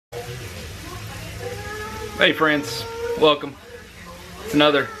Hey friends, welcome. It's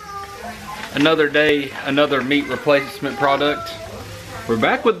another day, another meat replacement product. We're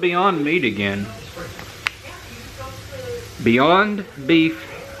back with Beyond Meat again. Beyond Beef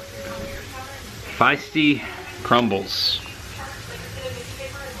Feisty Crumbles.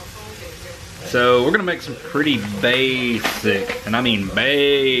 So we're gonna make some pretty basic, and I mean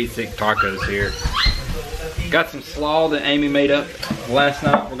basic tacos here. Got some slaw that Amy made up last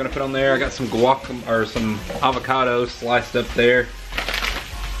night. We're gonna put on there. I got some guacamole or some avocado sliced up there.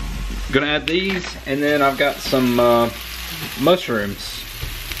 Gonna add these, and then I've got some mushrooms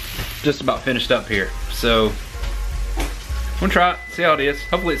just about finished up here. So I'm gonna try it, see how it is.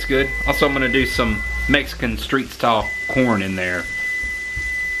 Hopefully it's good. Also, I'm gonna do some Mexican street style corn in there.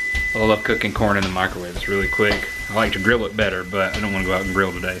 I love cooking corn in the microwave. It's really quick. I like to grill it better, but I don't want to go out and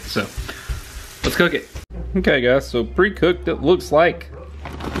grill today. So let's cook it. Okay guys, so pre-cooked, it looks like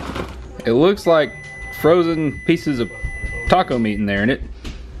frozen pieces of taco meat in there, and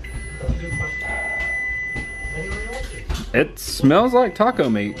it smells like taco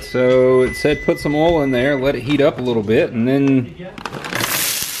meat. So it said put some oil in there, let it heat up a little bit, and then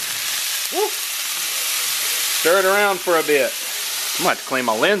stir it around for a bit. I'm gonna have to clean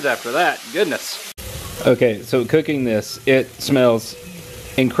my lens after that, goodness. Okay, so cooking this, it smells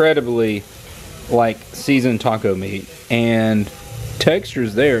incredibly like seasoned taco meat, and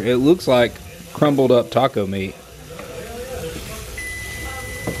texture's there. It looks like crumbled up taco meat.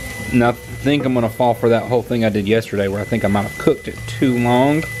 And I think I'm gonna fall for that whole thing I did yesterday where I think I might have cooked it too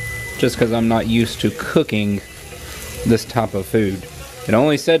long, just because I'm not used to cooking this type of food. It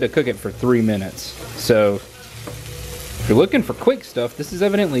only said to cook it for 3 minutes. So if you're looking for quick stuff, this is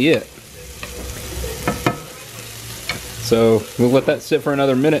evidently it. So we'll let that sit for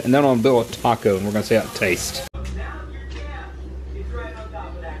another minute, and then I'll build a taco, and we're gonna see how it tastes.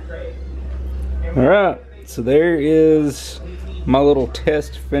 All right, so there is my little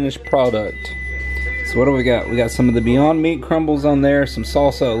test finished product. So what do we got? We got some of the Beyond Meat crumbles on there, some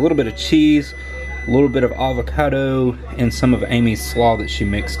salsa, a little bit of cheese, a little bit of avocado, and some of Amy's slaw that she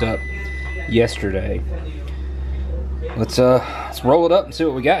mixed up yesterday. Let's roll it up and see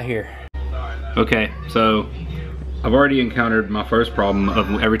what we got here. Okay, so I've already encountered my first problem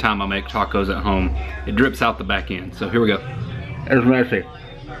of every time I make tacos at home, it drips out the back end. So here we go. There's mercy.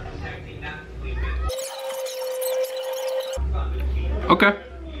 Okay,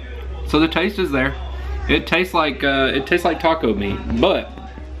 so the taste is there. It tastes like taco meat, but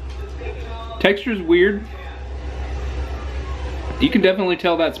texture's weird. You can definitely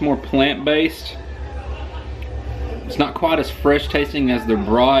tell that's more plant-based. It's not quite as fresh tasting as their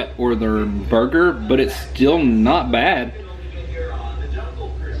brat or their burger, but it's still not bad.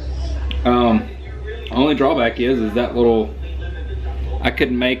 Only drawback is that little, I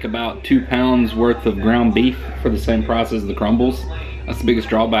could make about 2 pounds worth of ground beef for the same price as the crumbles. That's the biggest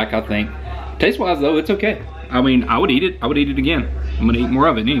drawback, I think. Taste wise though, it's okay. I mean, I would eat it. I would eat it again. I'm gonna eat more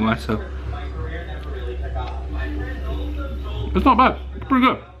of it anyway, so. It's not bad, it's pretty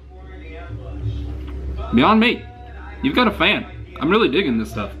good. Beyond Meat. You've got a fan. I'm really digging this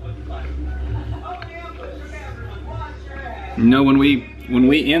stuff. You know, when we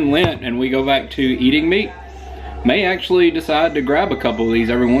end Lent and we go back to eating meat, may actually decide to grab a couple of these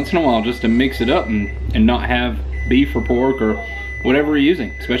every once in a while just to mix it up and not have beef or pork or whatever we're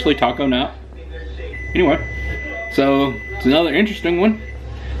using, especially taco night. Anyway, so it's another interesting one.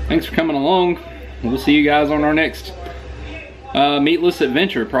 Thanks for coming along. We'll see you guys on our next meatless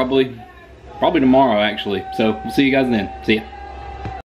adventure, probably tomorrow actually. So we'll see you guys then. See ya.